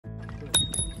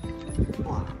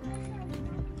哇，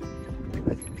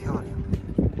还挺漂亮的。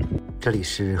这里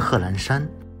是贺兰山。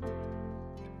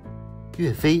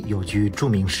岳飞有句著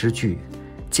名诗句：“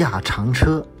驾长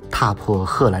车，踏破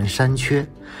贺兰山缺”，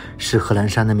使贺兰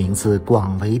山的名字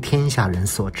广为天下人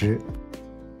所知。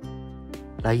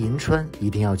来银川一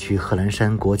定要去贺兰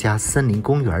山国家森林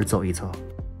公园走一走。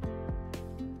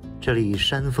这里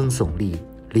山峰耸立，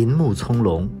林木葱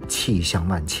茏，气象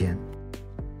万千。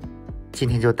今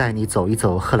天就带你走一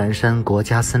走贺兰山国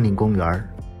家森林公园。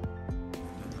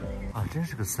啊，真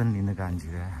是个森林的感觉，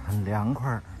很凉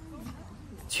快。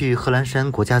去贺兰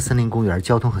山国家森林公园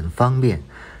交通很方便，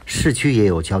市区也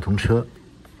有交通车，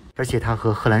而且它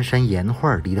和贺兰山岩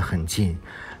画离得很近，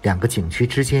两个景区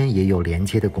之间也有连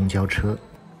接的公交车。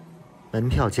门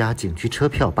票加景区车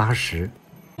票80。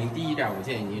您第一站我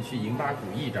建议您去银巴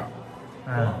古驿这儿。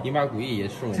银巴古驿也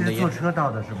是我们的。这是坐车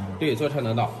到的是吗？对，坐车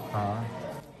能到。啊。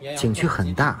景区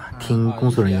很大，听工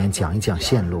作人员讲一讲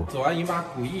线路。走完银巴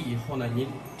古驿以后呢，您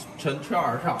乘车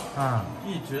而上，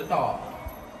一直到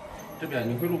这边，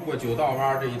你会路过九道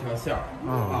湾这一条线儿。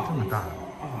这么大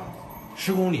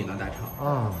？10公里呢，单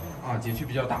程。景区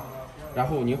比较大。然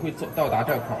后您会到达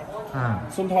这块儿，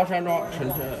松涛山庄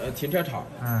停车场，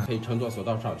可以乘坐索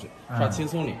道上去，上青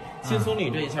松岭。青松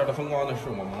岭这一线的风光呢，是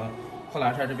我们贺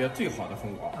兰山这边最好的风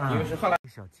光，因为是贺兰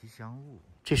小吉祥物。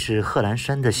这是贺兰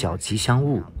山的小吉祥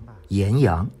物岩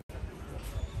羊。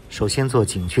首先坐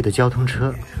景区的交通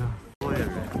车，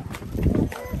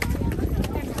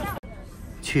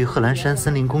去贺兰山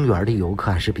森林公园的游客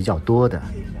还是比较多的。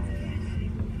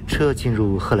车进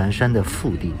入贺兰山的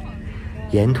腹地。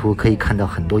沿途可以看到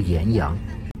很多岩羊。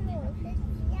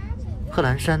贺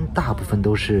兰山大部分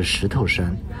都是石头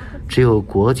山，只有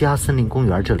国家森林公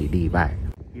园这里例外。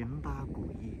银巴古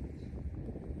驿，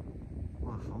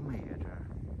哇，好美呀！这儿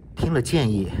听了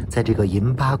建议，在这个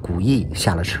银巴古驿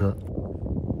下了车，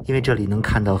因为这里能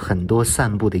看到很多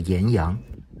散步的岩羊。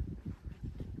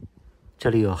这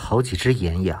里有好几只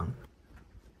岩羊，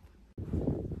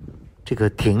这个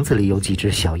亭子里有几只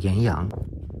小岩羊。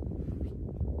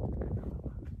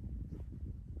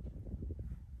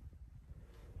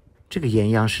这个岩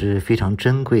羊是非常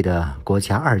珍贵的国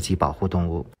家2级保护动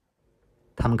物，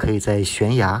它们可以在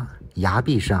悬崖、崖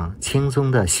壁上轻松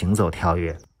地行走跳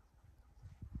跃。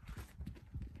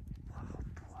哇，好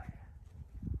多呀！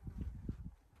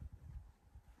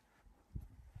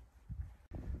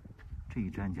这一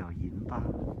站叫银巴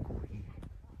古驿。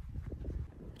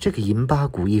这个银巴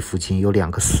古驿附近有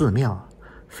2个寺庙，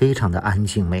非常的安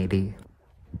静美丽，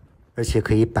而且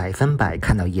可以100%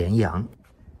看到岩羊。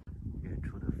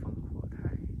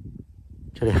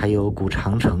这里还有古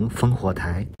长城烽火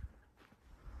台，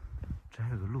这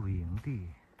还有个露营地，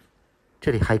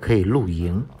这里还可以露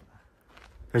营，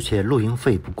而且露营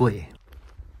费不贵，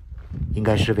应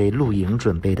该是为露营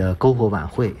准备的篝火晚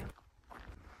会。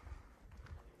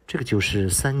这个就是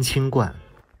三清观。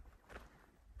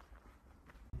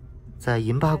在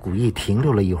银巴古驿停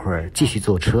留了一会儿，继续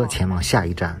坐车前往下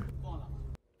一站。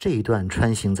这一段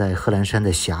穿行在贺兰山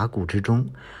的峡谷之中，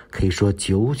可以说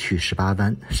9曲18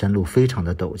弯，山路非常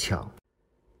的陡峭。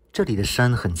这里的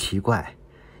山很奇怪，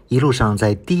一路上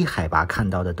在低海拔看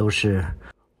到的都是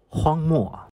荒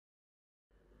漠，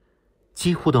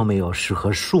几乎都没有适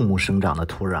合树木生长的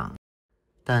土壤，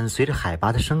但随着海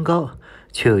拔的升高，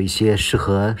却有一些适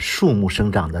合树木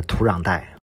生长的土壤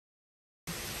带。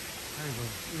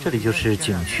这里就是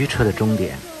景区车的终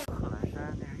点。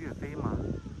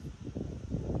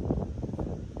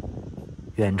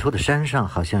远处的山上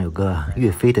好像有个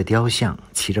岳飞的雕像，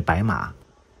骑着白马。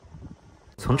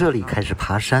从这里开始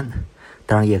爬山，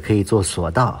当然也可以坐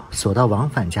索道，索道往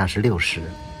返价是60。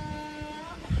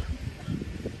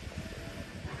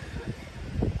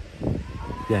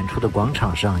远处的广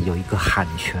场上有一个喊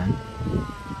泉，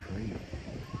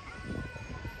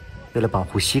为了保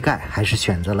护膝盖，还是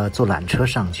选择了坐缆车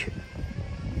上去。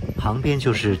旁边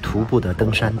就是徒步的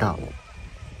登山道。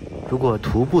如果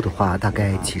徒步的话，大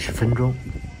概几10分钟。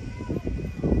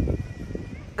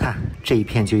看这一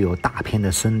片就有大片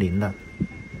的森林了，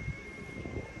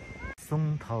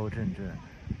松涛阵阵。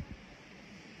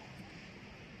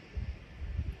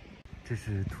这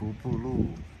是徒步路，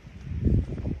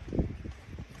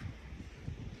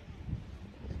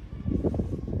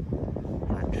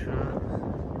缆车。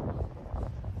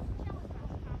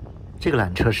这个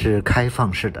缆车是开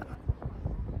放式的。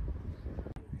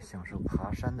享受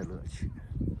爬山的乐趣，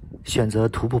选择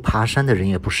徒步爬山的人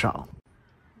也不少。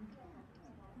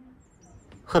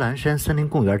贺兰山森林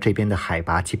公园这边的海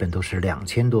拔基本都是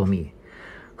2000多米，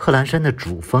贺兰山的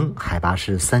主峰海拔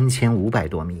是3500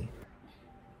多米，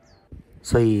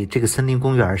所以这个森林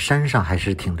公园山上还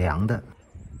是挺凉的。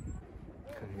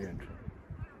看远处，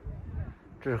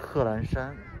这是贺兰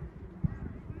山。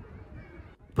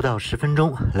不到10分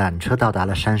钟，缆车到达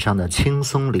了山上的青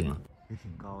松岭，也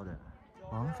挺高的，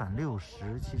往返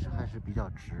60，其实还是比较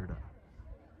值的。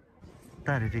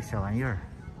带着这小玩意儿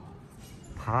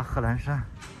爬贺兰山，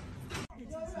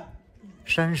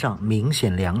山上明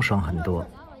显凉爽很多。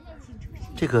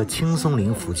这个青松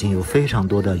岭附近有非常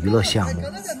多的娱乐项目，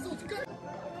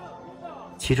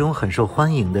其中很受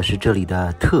欢迎的是这里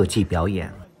的特技表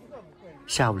演。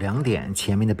下午2点，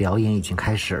前面的表演已经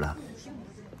开始了，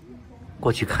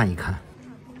过去看一看。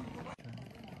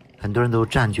很多人都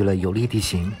占据了有利地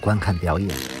形观看表演。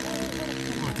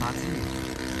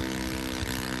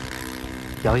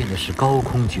表演的是高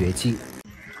空绝技。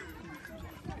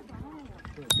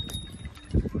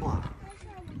哇，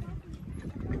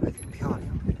还挺漂亮。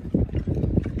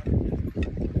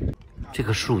这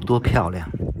个树多漂亮！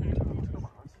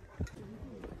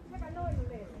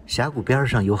峡谷边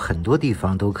上有很多地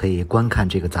方都可以观看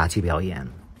这个杂技表演。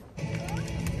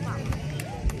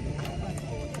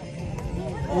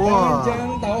哇！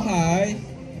江倒海。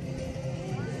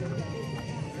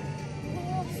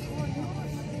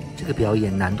这个表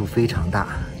演难度非常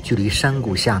大，距离山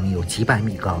谷下面有几百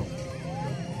米高。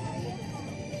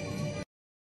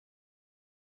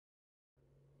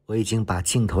我已经把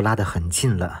镜头拉得很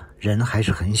近了，人还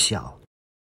是很小。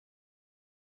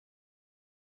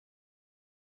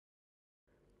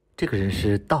这个人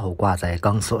是倒挂在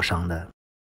钢索上的，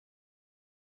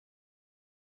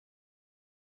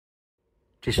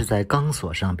这是在钢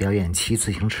索上表演骑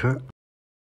自行车。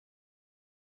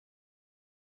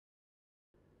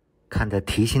看得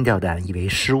提心吊胆，以为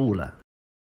失误了。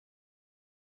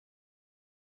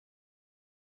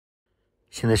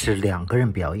现在是2个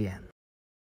人表演。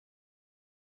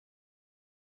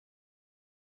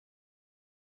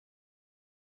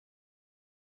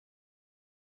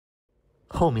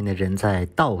后面的人在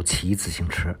倒骑自行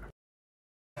车。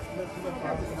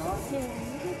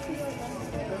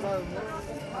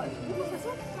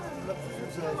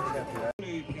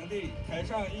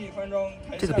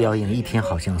这个表演一天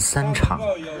好像3场，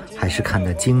还是看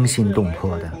得惊心动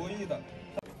魄的。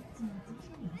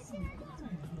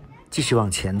继续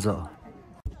往前走，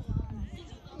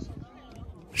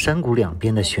山谷两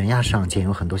边的悬崖上建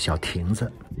有很多小亭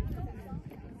子。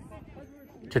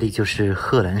这里就是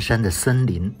贺兰山的森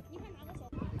林。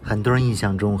很多人印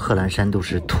象中贺兰山都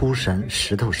是秃山、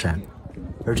石头山，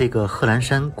而这个贺兰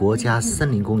山国家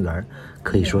森林公园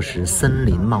可以说是森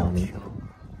林茂密。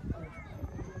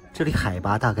这里海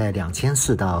拔大概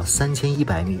2400到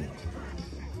3100米，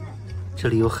这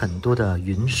里有很多的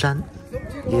云杉，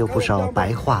也有不少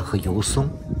白桦和油松。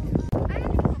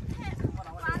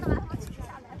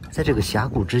在这个峡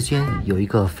谷之间有一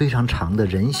个非常长的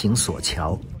人行索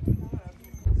桥，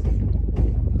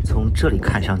从这里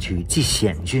看上去既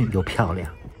险峻又漂亮。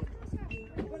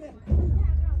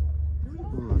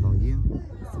老鹰。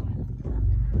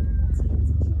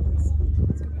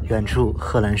远处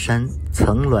贺兰山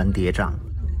层峦叠嶂，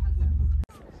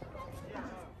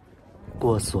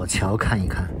过索桥看一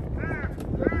看，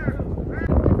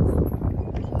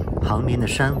旁边的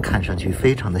山看上去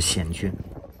非常的险峻。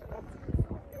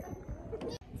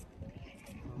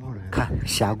看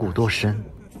峡谷多深，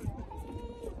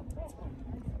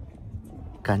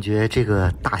感觉这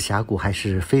个大峡谷还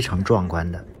是非常壮观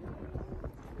的。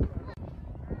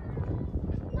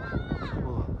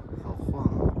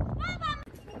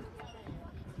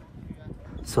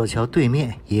索桥对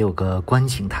面也有个观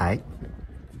景台，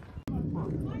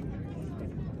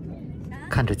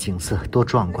看着景色多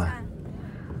壮观。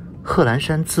贺兰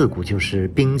山自古就是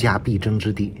兵家必争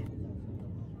之地，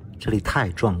这里太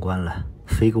壮观了，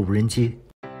飞个无人机。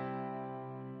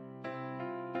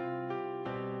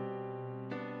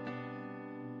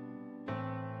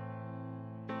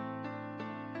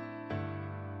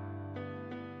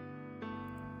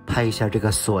拍一下这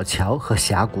个索桥和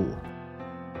峡谷。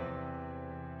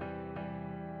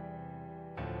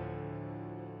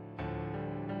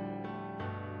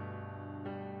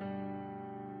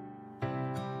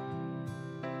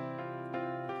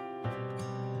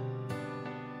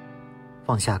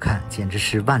往下看，简直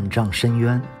是万丈深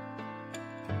渊。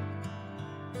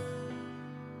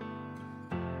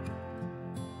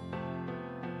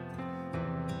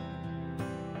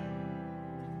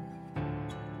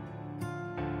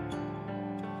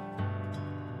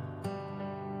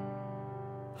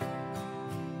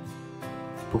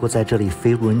不过在这里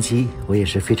飞无人机，我也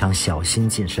是非常小心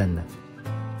谨慎的。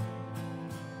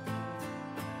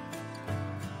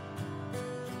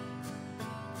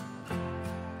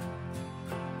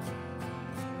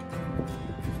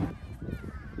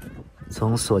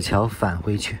从索桥返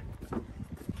回去，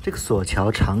这个索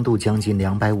桥长度将近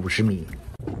250米，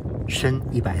深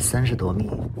130多米。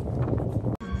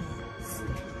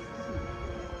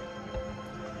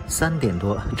3点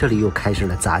多，这里又开始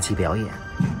了杂技表演。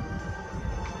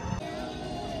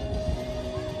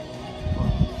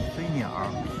飞鸟。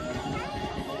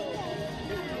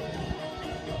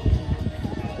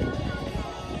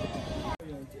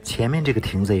前面这个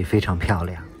亭子也非常漂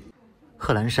亮，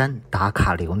贺兰山打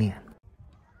卡留念。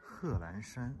贺兰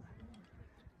山，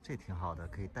这挺好的，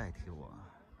可以代替我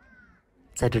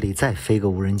在这里再飞个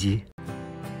无人机。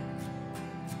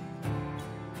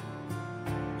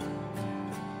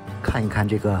看一看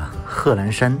这个贺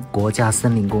兰山国家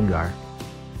森林公园。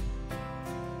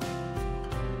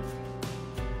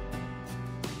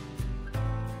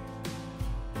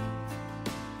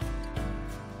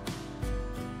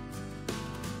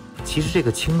其实这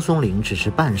个青松岭只是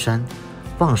半山，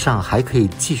往上还可以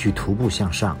继续徒步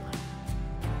向上，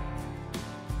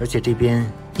而且这边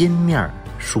阴面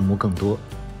树木更多。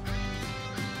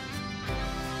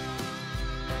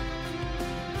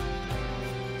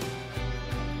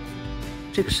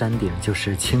这个山顶就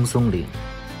是青松岭，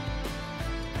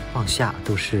往下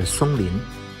都是松林。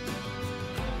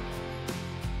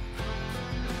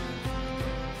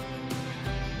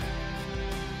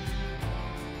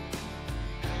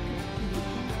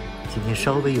今天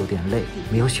稍微有点累，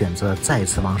没有选择再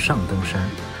次往上登山，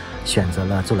选择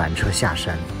了坐缆车下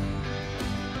山。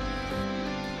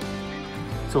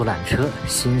坐缆车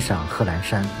欣赏贺兰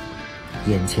山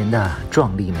眼前的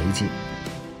壮丽美景。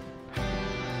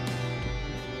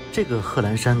这个贺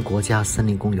兰山国家森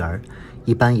林公园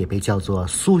一般也被叫做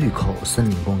苏峪口森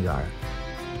林公园。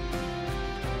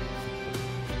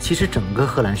其实整个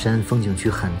贺兰山风景区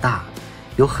很大，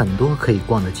有很多可以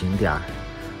逛的景点。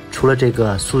除了这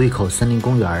个苏峪口森林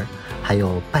公园，还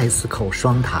有拜寺口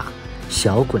双塔、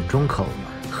小滚钟口、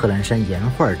贺兰山岩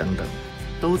画等等，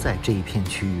都在这一片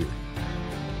区域。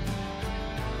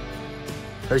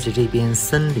而且这边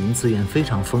森林资源非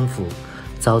常丰富，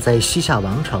早在西夏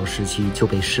王朝时期就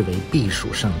被视为避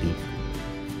暑胜地。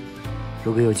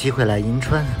如果有机会来银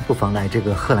川，不妨来这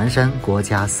个贺兰山国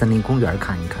家森林公园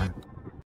看一看。